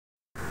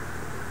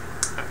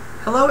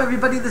Hello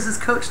everybody, this is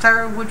Coach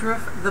Tyra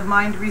Woodruff, the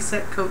Mind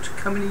Reset Coach,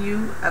 coming to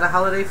you at a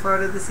holiday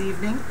Florida this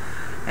evening.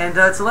 And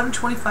it's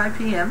 11:25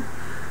 p.m.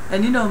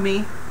 And you know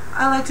me,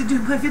 I like to do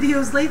my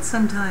videos late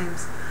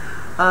sometimes.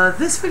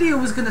 This video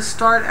was going to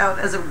start out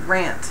as a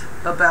rant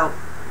about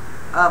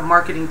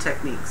marketing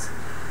techniques,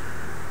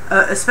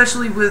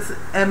 especially with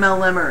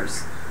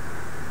MLMERS.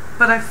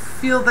 But I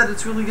feel that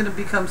it's really going to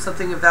become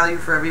something of value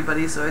for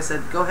everybody, so I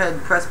said go ahead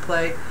and press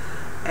play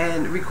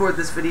and record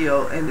this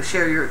video and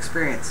share your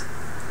experience.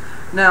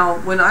 Now,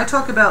 when I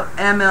talk about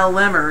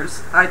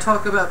MLMers, I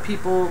talk about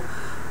people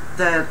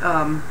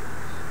that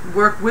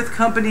work with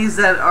companies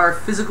that are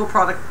physical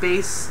product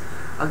based.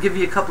 I'll give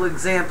you a couple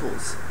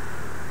examples.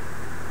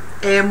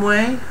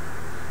 Amway,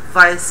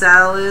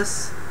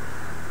 Visalis,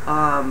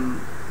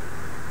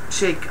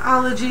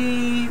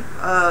 Shakeology,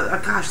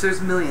 gosh, there's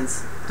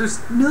millions.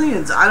 There's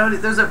millions.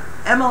 There's a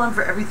MLM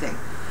for everything.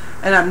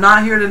 And I'm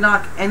not here to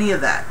knock any of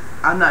that.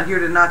 I'm not here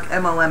to knock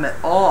MLM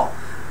at all.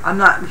 I'm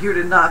not here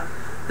to knock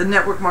the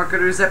network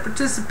marketers that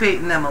participate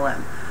in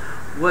MLM.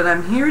 What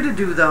I'm here to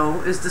do,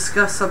 though, is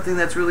discuss something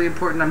that's really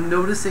important. I'm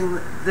noticing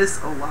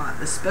this a lot,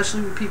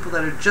 especially with people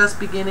that are just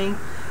beginning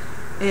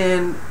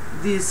in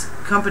these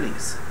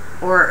companies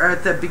or are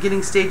at the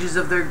beginning stages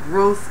of their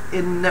growth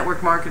in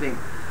network marketing.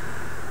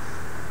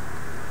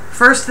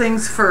 First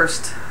things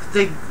first,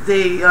 they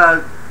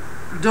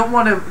don't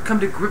want to come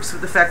to grips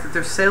with the fact that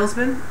they're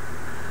salesmen,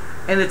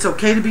 and it's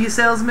okay to be a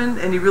salesman,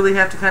 and you really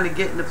have to kind of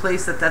get in a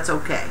place that that's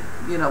okay,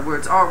 you know, where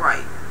it's all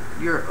right.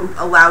 You're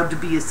allowed to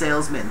be a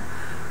salesman.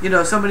 You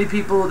know, so many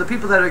people, the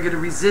people that are going to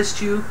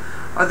resist you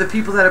are the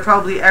people that are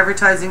probably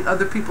advertising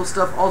other people's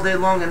stuff all day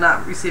long and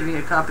not receiving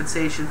a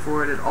compensation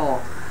for it at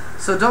all.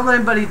 So don't let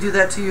anybody do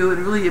that to you,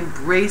 and really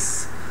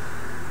embrace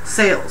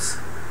sales.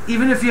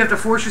 Even if you have to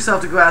force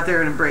yourself to go out there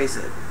and embrace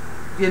it.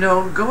 You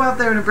know, go out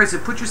there and embrace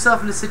it. Put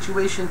yourself in a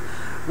situation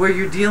where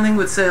you're dealing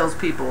with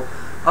salespeople.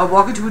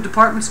 Walk into a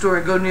department store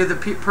and go near the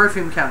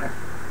perfume counter.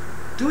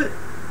 Do it.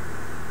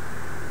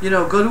 You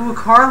know, go to a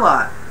car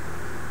lot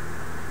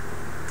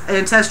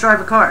and test drive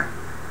a car.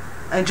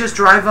 And just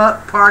drive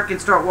up, park,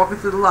 and start walking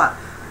through the lot.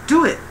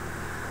 Do it.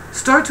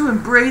 Start to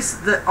embrace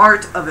the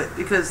art of it,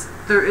 because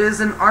there is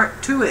an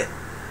art to it.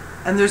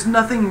 And there's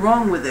nothing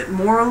wrong with it.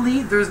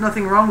 Morally, there's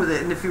nothing wrong with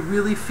it. And if you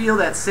really feel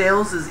that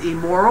sales is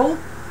immoral,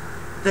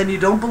 then you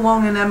don't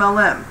belong in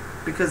MLM,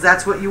 because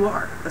that's what you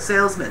are, a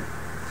salesman.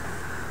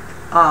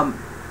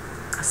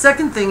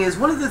 Second thing is,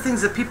 one of the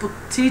things that people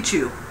teach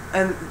you,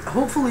 and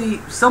hopefully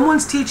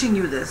someone's teaching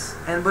you this,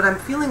 and what I'm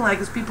feeling like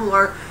is people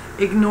are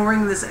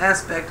ignoring this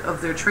aspect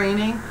of their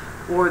training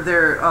or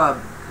their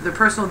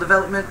personal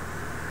development,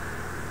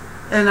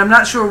 and I'm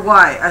not sure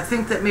why. I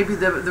think that maybe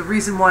the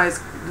reason why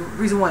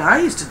I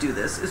used to do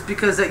this is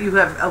because that you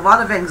have a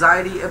lot of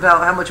anxiety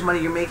about how much money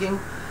you're making,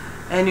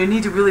 and you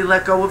need to really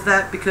let go of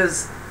that,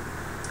 because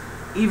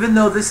even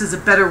though this is a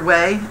better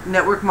way,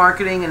 network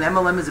marketing and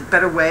MLM is a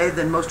better way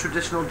than most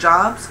traditional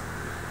jobs,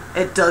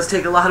 it does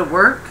take a lot of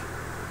work,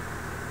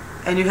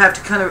 and you have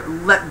to kind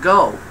of let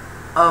go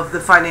of the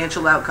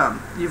financial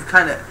outcome. You've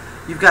got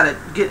to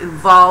get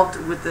involved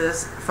with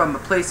this from a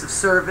place of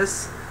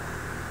service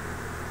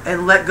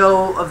and let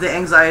go of the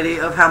anxiety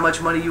of how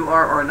much money you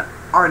are or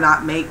are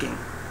not making.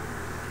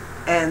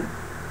 And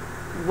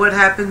what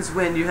happens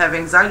when you have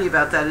anxiety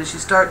about that is you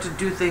start to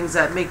do things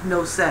that make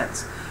no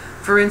sense.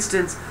 For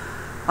instance,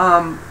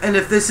 and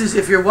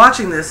if you're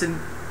watching this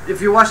and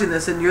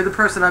you're the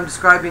person I'm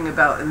describing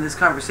about in this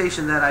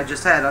conversation that I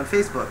just had on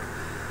Facebook,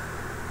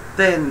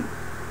 then,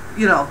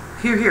 you know,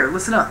 here,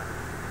 listen up,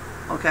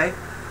 okay?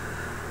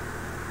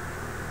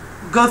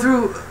 Go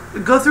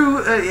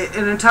through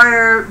an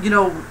entire, you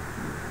know,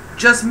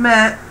 just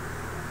met.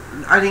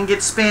 I didn't get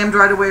spammed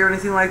right away or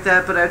anything like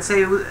that, but I'd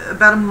say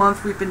about a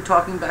month we've been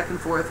talking back and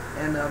forth,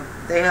 and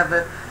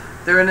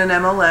they're in an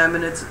MLM,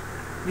 and it's,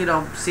 you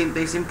know,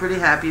 they seem pretty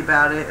happy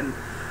about it, and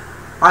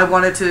I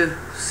wanted to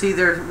see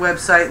their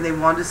website, and they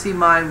wanted to see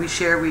mine. We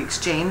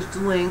exchanged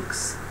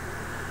links,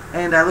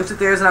 and I looked at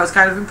theirs, and I was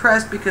kind of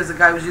impressed because the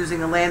guy was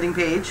using a landing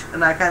page,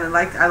 and I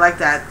like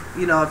that.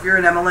 You know, if you're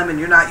an MLM and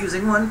you're not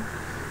using one,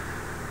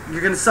 you're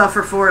going to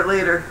suffer for it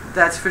later.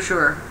 That's for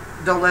sure.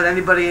 Don't let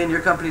anybody in your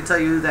company tell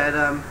you that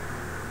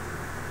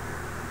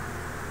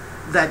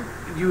that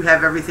you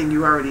have everything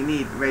you already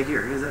need right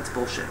here, because that's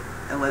bullshit.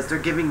 Unless they're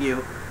giving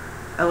you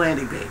a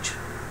landing page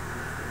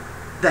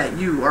that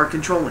you are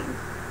controlling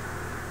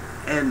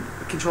and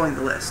controlling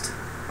the list.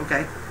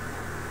 Okay?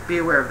 Be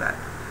aware of that.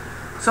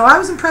 So I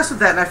was impressed with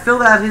that, and I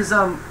filled out his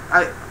I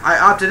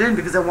opted in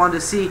because I wanted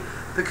to see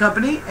the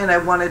company, and I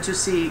wanted to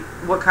see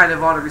what kind of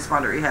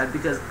autoresponder he had,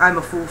 because I'm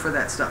a fool for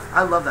that stuff.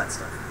 I love that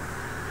stuff.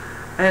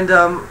 And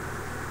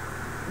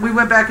we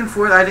went back and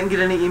forth. I didn't get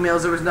any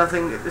emails. There was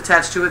nothing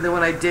attached to it. And then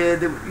when I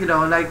did, you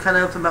know, and I kind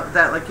of helped him out with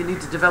that. Like, you need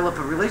to develop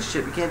a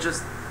relationship. You can't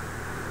just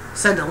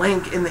send a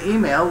link in the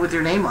email with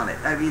your name on it.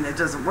 I mean, it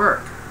doesn't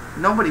work.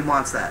 Nobody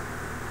wants that.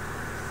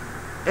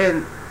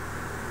 And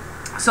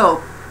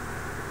so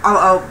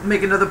I'll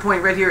make another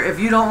point right here. If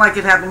you don't like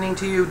it happening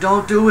to you,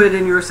 don't do it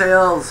in your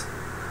sales.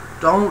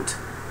 Don't.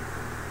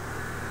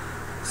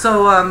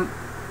 So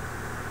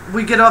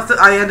we get off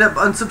I end up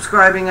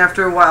unsubscribing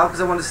after a while because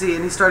I want to see,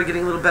 and he started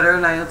getting a little better,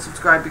 and I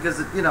unsubscribed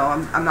because, you know,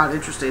 I'm not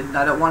interested, and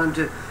I don't want him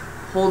to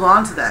hold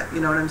on to that, you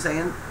know what I'm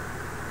saying?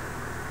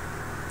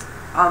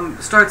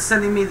 Starts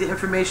sending me the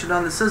information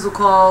on the sizzle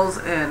calls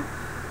and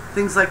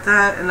things like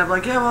that, and I'm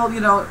like, yeah, well,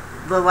 you know,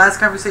 the last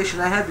conversation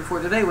I had before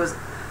today was,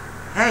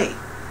 hey,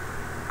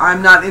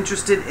 I'm not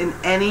interested in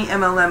any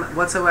MLM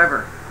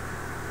whatsoever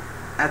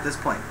at this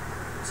point.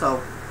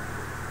 So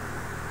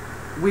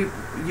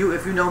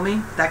if you know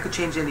me, that could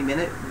change any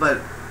minute,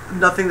 but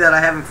nothing that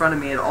I have in front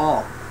of me at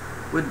all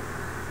would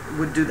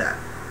do that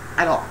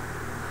at all.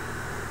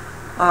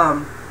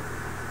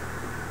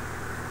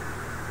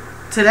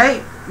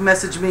 Today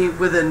messaged me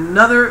with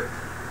another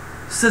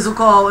sizzle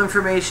call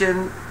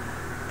information,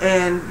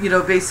 and, you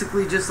know,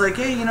 basically just like,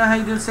 hey, you know, how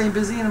you doing, staying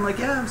busy? And I'm like,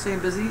 yeah, I'm staying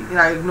busy. And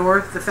I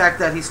ignore the fact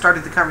that he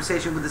started the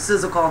conversation with the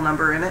sizzle call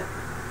number in it.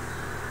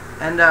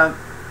 And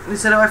he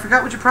said, oh, I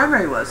forgot what your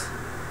primary was.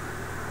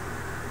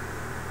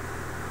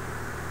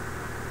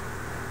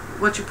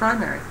 What's your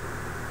primary?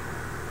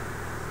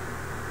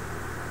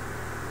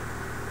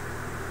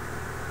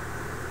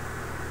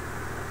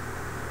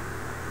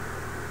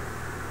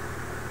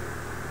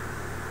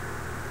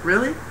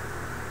 Really?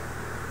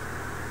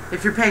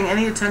 If you're paying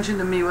any attention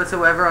to me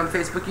whatsoever on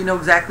Facebook, you know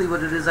exactly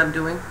what it is I'm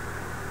doing.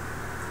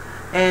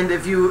 And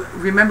if you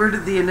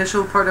remembered the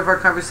initial part of our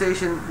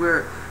conversation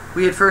where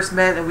we had first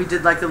met and we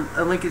did like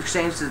a link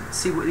exchange to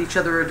see what each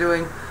other are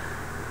doing,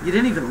 you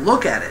didn't even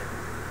look at it.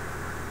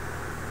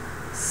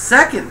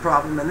 Second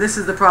problem, and this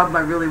is the problem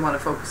I really want to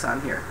focus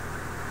on here.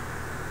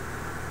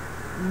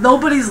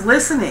 Nobody's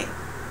listening.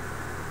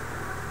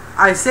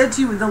 I said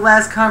to you in the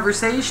last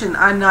conversation,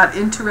 I'm not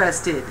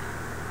interested.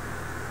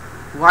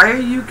 Why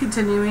are you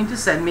continuing to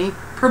send me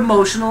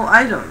promotional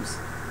items?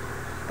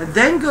 And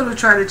then go to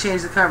try to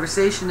change the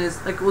conversation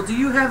is like, well, do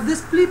you have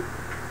this bleep?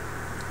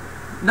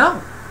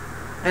 No.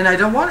 And I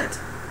don't want it.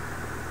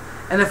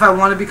 And if I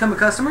want to become a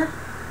customer,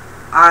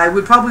 I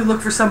would probably look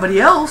for somebody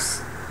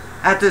else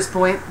at this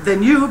point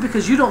than you,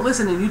 because you don't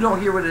listen and you don't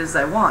hear what it is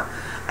I want.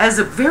 As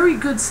a very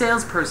good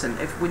salesperson,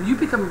 when you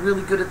become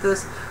really good at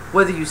this,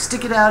 whether you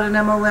stick it out in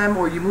MLM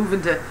or you move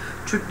into,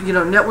 you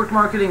know, network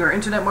marketing or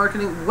internet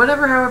marketing,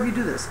 whatever, however you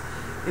do this,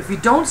 if you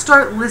don't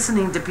start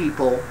listening to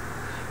people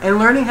and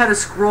learning how to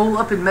scroll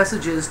up in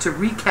messages to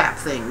recap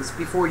things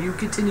before you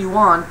continue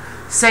on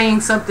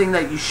saying something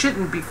that you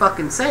shouldn't be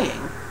fucking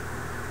saying,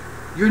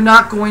 you're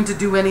not going to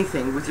do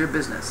anything with your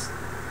business.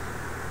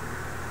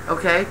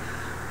 Okay?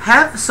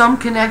 Have some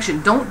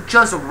connection. Don't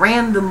just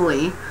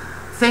randomly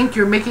think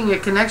you're making a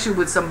connection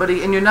with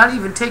somebody and you're not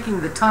even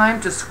taking the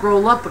time to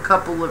scroll up a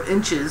couple of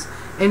inches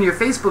in your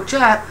Facebook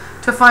chat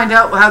to find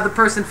out how the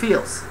person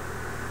feels.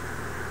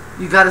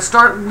 You got to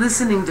start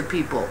listening to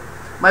people.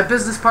 My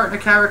business partner,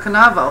 Cara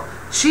Canavo,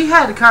 she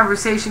had a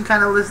conversation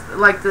kind of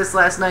like this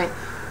last night.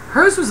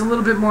 Hers was a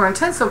little bit more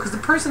intense, though, because the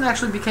person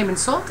actually became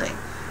insulting.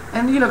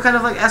 And, you know, kind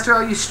of like asked her,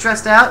 are you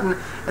stressed out?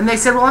 And they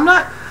said, well, I'm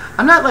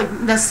not like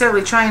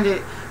necessarily trying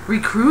to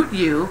recruit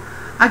you.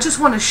 I just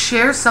want to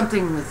share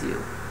something with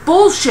you.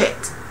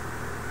 Bullshit.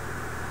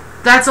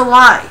 That's a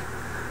lie.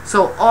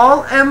 So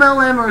all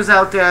MLMers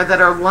out there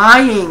that are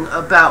lying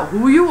about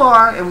who you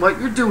are and what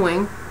you're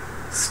doing,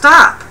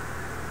 stop.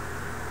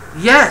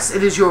 Yes,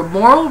 it is your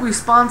moral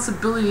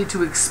responsibility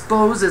to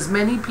expose as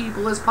many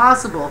people as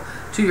possible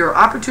to your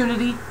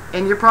opportunity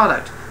and your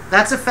product.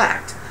 That's a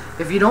fact.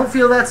 If you don't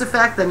feel that's a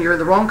fact, then you're in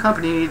the wrong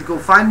company. You need to go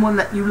find one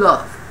that you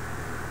love.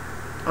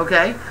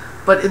 Okay?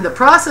 But in the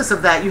process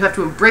of that, you have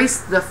to embrace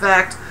the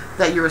fact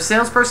that you're a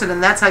salesperson,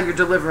 and that's how you're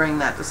delivering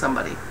that to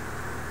somebody.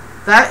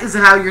 That is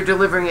how you're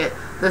delivering it.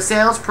 The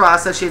sales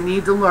process, you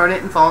need to learn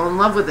it and fall in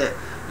love with it.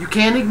 You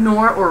can't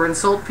ignore or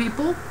insult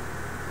people.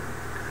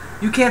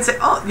 You can't say,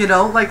 oh, you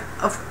know, like,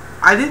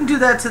 I didn't do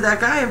that to that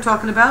guy I'm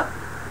talking about.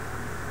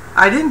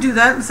 I didn't do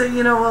that and say,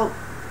 you know, well,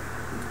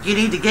 you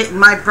need to get in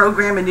my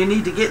program and you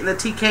need to get in the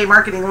TK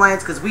Marketing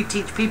Alliance because we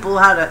teach people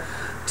how to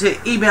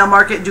email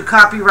market and do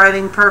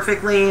copywriting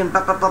perfectly and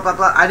blah, blah, blah, blah,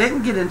 blah. I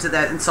didn't get into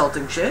that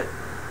insulting shit.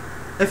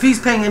 If he's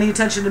paying any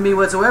attention to me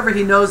whatsoever,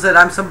 he knows that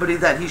I'm somebody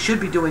that he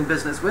should be doing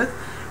business with,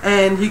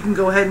 and he can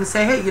go ahead and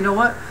say, hey, you know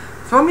what?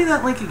 Throw me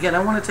that link again.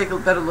 I want to take a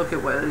better look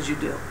at what it is you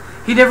do.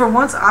 He never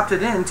once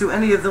opted in to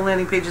any of the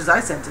landing pages I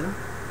sent him.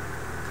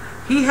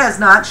 He has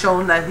not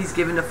shown that he's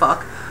given a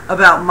fuck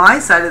about my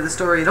side of the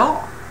story at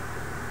all.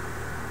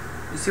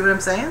 You see what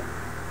I'm saying?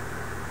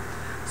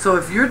 So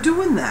if you're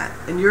doing that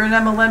and you're an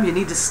MLM, you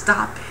need to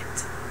stop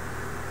it.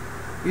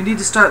 You need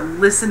to start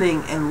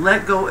listening and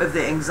let go of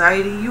the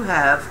anxiety you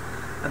have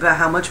about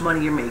how much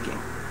money you're making.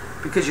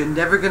 Because you're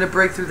never going to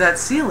break through that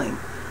ceiling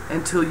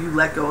until you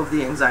let go of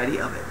the anxiety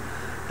of it.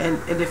 And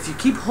if you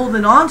keep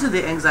holding on to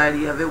the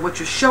anxiety of it, what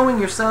you're showing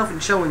yourself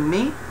and showing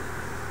me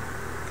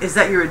is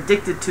that you're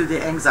addicted to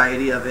the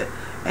anxiety of it.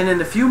 And in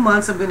a few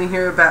months, I'm going to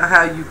hear about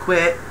how you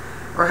quit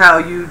or how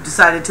you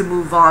decided to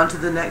move on to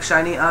the next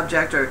shiny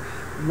object or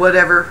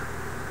whatever.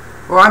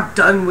 Or I'm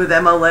done with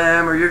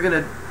MLM, or you're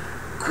going to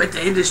quit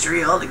the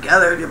industry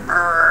altogether.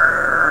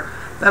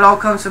 That all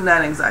comes from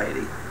that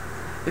anxiety.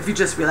 if you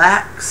just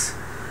relax,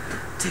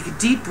 take a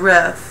deep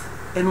breath,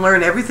 and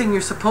learn everything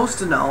you're supposed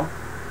to know,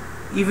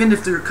 even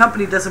if your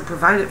company doesn't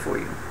provide it for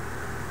you,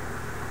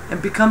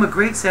 and become a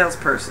great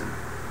salesperson.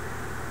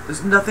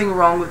 There's nothing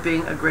wrong with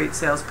being a great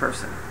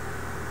salesperson.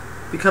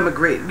 You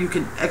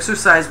can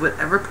exercise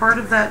whatever part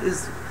of that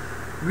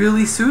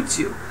really suits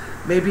you.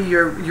 Maybe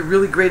you're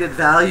really great at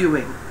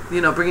valuing,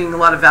 bringing a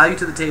lot of value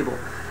to the table.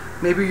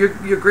 Maybe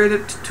you're great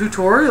at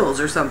tutorials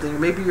or something.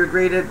 Maybe you're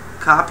great at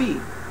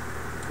copy.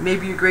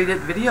 Maybe you're great at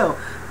video.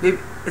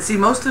 See,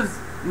 most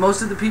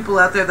of the people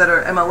out there that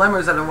are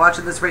MLMers that are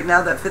watching this right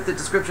now that fit the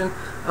description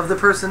of the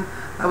person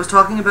I was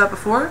talking about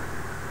before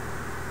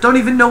don't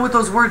even know what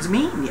those words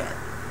mean yet.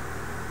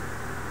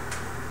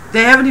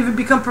 They haven't even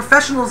become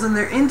professionals in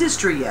their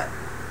industry yet.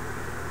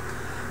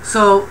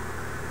 So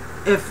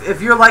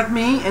if you're like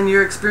me and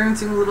you're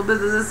experiencing a little bit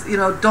of this,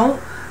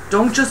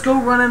 don't just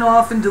go running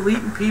off and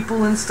deleting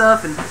people and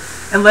stuff, and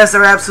unless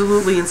they're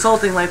absolutely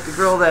insulting, like the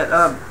girl that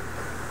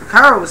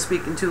Cara was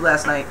speaking to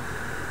last night.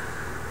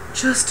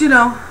 Just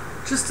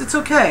it's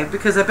okay,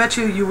 because I bet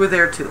you were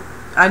there too.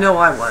 I know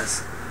I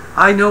was.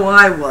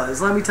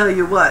 Let me tell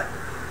you what.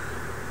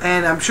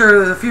 And I'm sure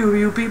there's a few of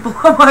you people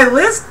on my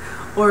list,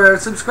 or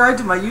subscribed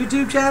to my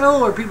YouTube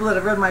channel, or people that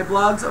have read my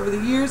blogs over the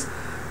years,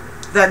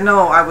 that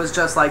know I was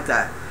just like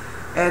that.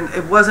 And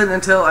it wasn't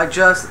until I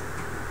just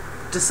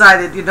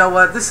decided, you know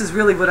what, this is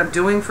really what I'm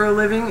doing for a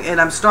living,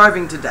 and I'm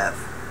starving to death.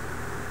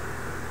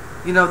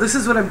 This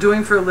is what I'm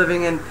doing for a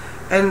living, and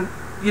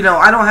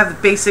I don't have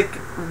the basic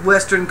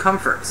Western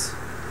comforts,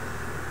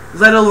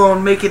 let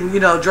alone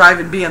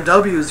driving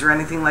BMWs or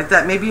anything like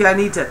that. Maybe I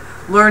need to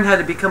learn how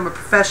to become a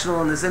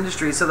professional in this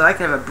industry so that I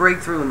can have a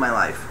breakthrough in my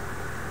life.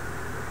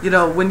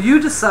 When you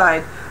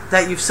decide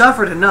that you've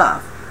suffered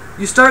enough,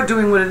 you start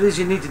doing what it is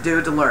you need to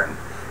do to learn.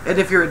 And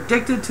if you're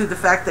addicted to the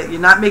fact that you're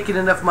not making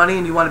enough money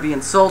and you want to be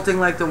insulting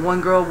like the one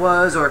girl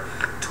was, or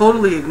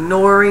totally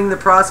ignoring the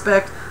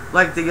prospect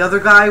like the other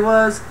guy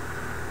was,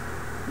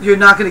 you're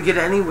not going to get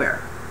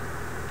anywhere.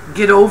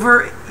 Get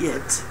over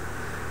it.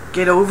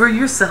 Get over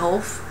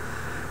yourself.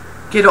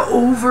 Get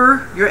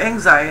over your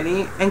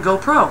anxiety and go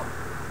pro.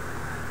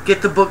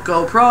 Get the book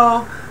Go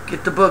Pro.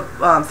 Get the book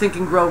Think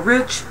and Grow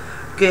Rich.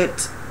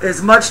 Get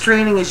as much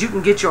training as you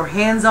can get your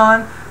hands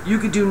on. You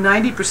could do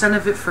 90%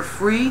 of it for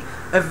free.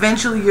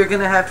 Eventually you're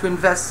going to have to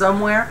invest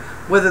somewhere,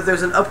 whether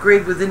there's an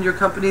upgrade within your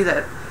company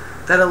that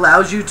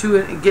allows you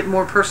to get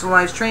more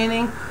personalized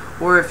training,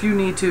 or if you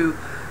need to,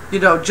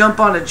 jump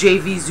on a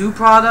JV Zoo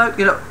product.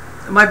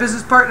 My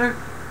business partner,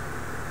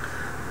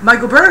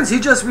 Michael Burns, he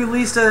just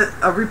released a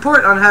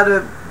report on how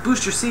to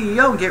boost your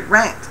CEO and get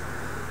ranked.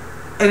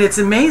 And it's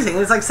amazing.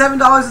 It's like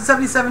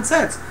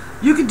 $7.77.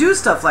 You can do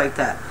stuff like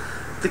that.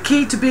 The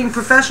key to being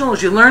professional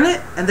is you learn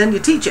it and then you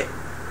teach it.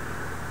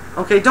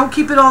 Okay, don't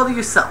keep it all to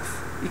yourself.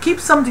 You keep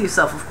some to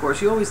yourself, of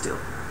course, you always do.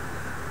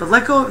 But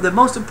let go of the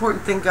most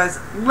important thing, guys.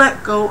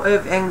 Let go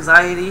of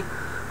anxiety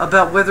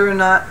about whether or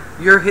not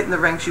you're hitting the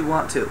ranks you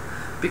want to.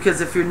 Because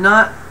if you're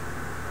not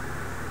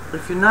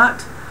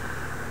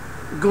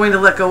going to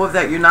let go of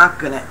that, you're not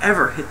going to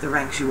ever hit the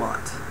ranks you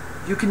want.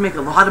 You can make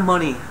a lot of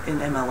money in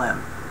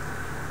MLM.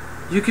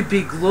 You could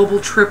be global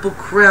triple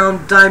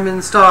crown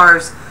diamond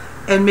stars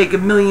and make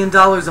 $1 million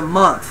a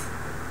month.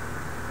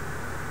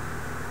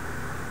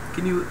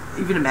 Can you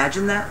even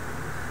imagine that?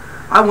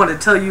 I want to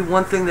tell you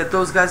one thing that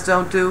those guys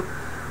don't do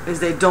is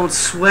they don't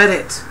sweat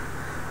it.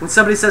 When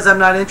somebody says I'm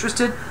not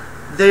interested,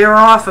 they are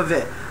off of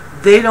it.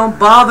 They don't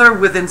bother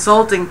with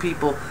insulting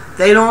people.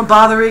 They don't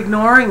bother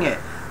ignoring it.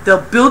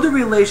 They'll build a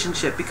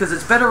relationship, because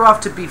it's better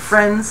off to be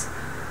friends,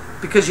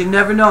 because you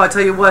never know. I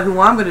tell you what, who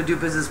I'm going to do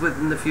business with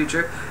in the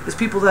future is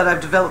people that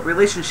I've developed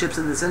relationships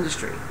in this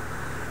industry.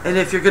 And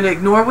if you're going to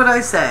ignore what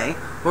I say,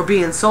 or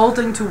be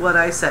insulting to what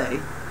I say,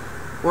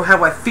 or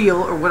how I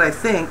feel, or what I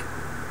think,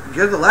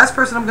 you're the last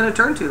person I'm going to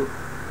turn to.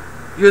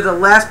 You're the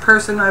last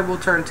person I will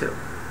turn to.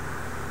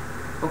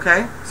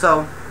 Okay?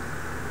 So,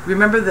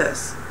 remember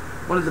this.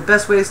 One of the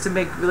best ways to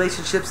make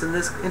relationships in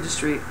this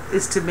industry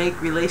is to make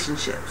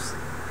relationships.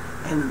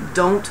 And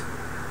don't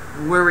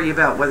worry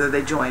about whether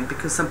they join,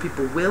 because some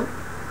people will,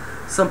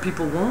 some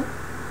people won't,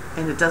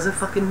 and it doesn't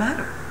fucking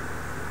matter.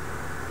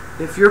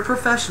 If you're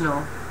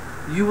professional,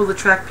 you will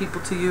attract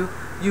people to you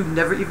you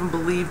never even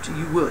believed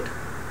you would.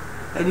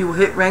 And you will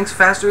hit ranks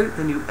faster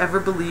than you ever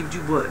believed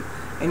you would.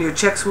 And your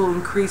checks will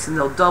increase, and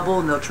they'll double,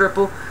 and they'll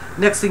triple.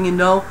 Next thing you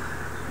know,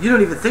 you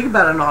don't even think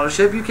about an auto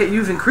ship.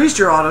 You've increased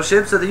your auto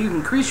ship so that you can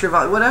increase your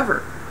volume,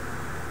 whatever.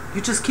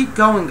 You just keep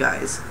going,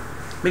 guys.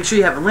 Make sure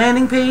you have a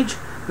landing page.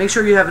 Make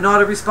sure you have an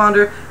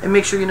autoresponder, and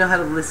make sure you know how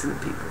to listen to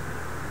people.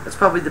 That's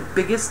probably the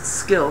biggest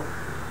skill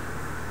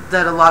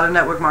that a lot of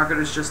network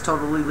marketers just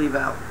totally leave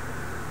out.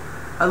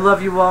 I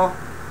love you all.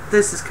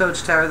 This is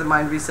Coach Tara, the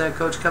Mind Reset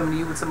Coach, coming to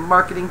you with some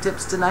marketing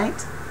tips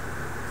tonight.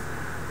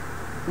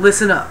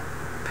 Listen up.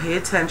 Pay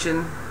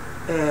attention.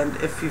 And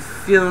if you're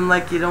feeling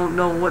like you don't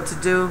know what to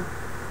do,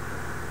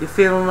 you're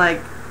feeling like,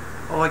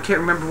 oh, I can't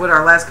remember what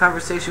our last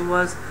conversation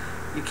was,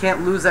 you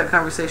can't lose that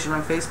conversation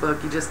on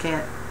Facebook. You just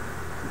can't.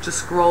 Just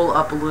scroll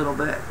up a little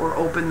bit or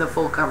open the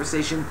full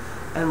conversation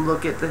and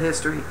look at the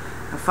history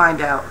and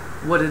find out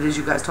what it is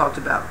you guys talked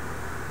about.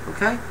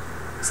 Okay?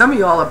 Some of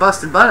y'all are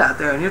busting butt out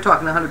there and you're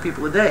talking to 100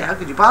 people a day. How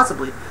could you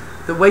possibly?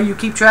 The way you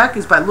keep track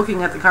is by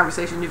looking at the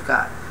conversation you've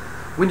got.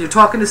 When you're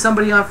talking to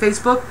somebody on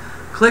Facebook,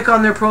 click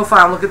on their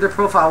profile and look at their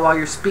profile while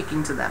you're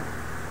speaking to them.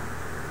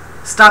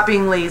 Stop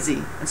being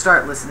lazy and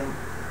start listening.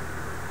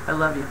 I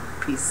love you.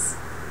 Peace.